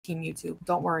Team YouTube.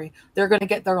 Don't worry. They're going to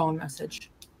get their own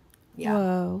message. Yeah.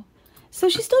 Whoa. So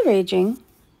she's still raging.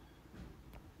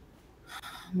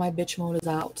 My bitch mode is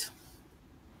out.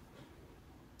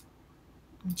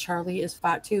 And Charlie is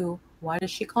fat too. Why does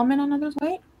she comment on others'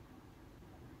 weight?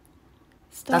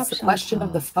 Stop, That's the question Chantal.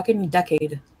 of the fucking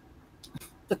decade.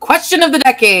 The question of the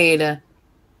decade.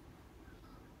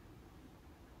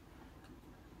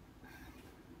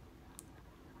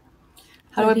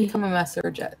 How do I become a member, he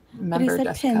said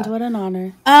Jessica? pinned. What an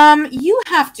honor. You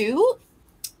have to,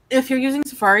 if you're using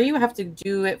Safari, you have to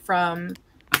do it from,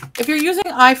 if you're using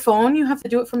iPhone, you have to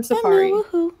do it from Safari.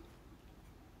 Woohoo.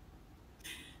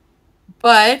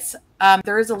 But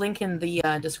there is a link in the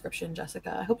description,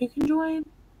 Jessica. I hope you can join.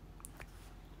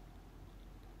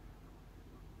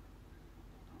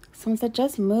 Someone said,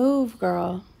 just move,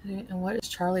 girl. And what is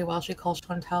Charlie while she calls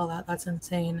Chantal that? That's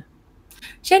insane.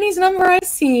 Jenny's number, I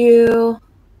see you.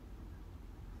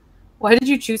 Why did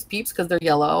you choose Peeps? Because they're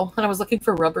yellow. And I was looking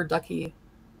for Rubber Ducky.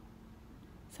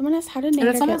 Someone asked, how did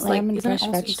Nader get lamb and fresh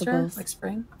vegetables? Easter, like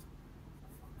spring?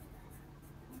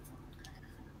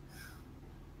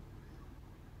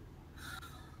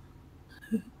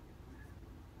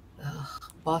 Ugh,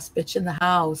 boss bitch in the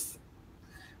house.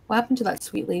 What happened to that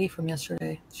sweet lady from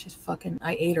yesterday? She's fucking...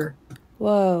 I ate her.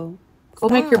 Whoa. Go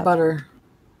make your butter.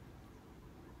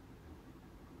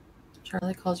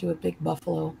 Charlie calls you a big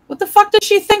buffalo. What the fuck does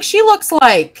she think she looks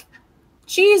like?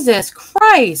 Jesus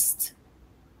Christ.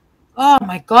 Oh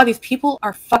my god, these people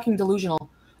are fucking delusional.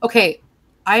 Okay,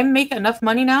 I make enough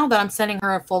money now that I'm sending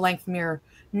her a full-length mirror.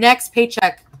 Next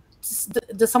paycheck.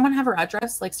 Does someone have her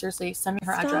address? Like, seriously, send me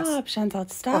her address. Stop, Chantal,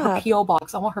 stop. Or her P.O.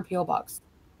 box. I want her P.O. box.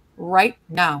 Right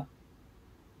now.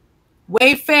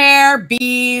 Wayfair,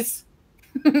 bees.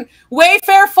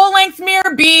 Wayfair full-length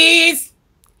mirror, bees.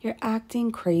 You're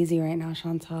acting crazy right now,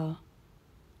 Chantal.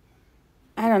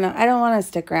 I don't know. I don't want to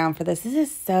stick around for this. This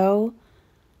is so,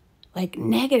 like,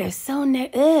 negative. So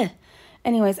negative.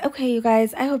 Anyways, okay, you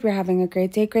guys. I hope you're having a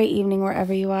great day, great evening,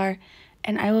 wherever you are.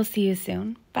 And I will see you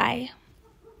soon. Bye.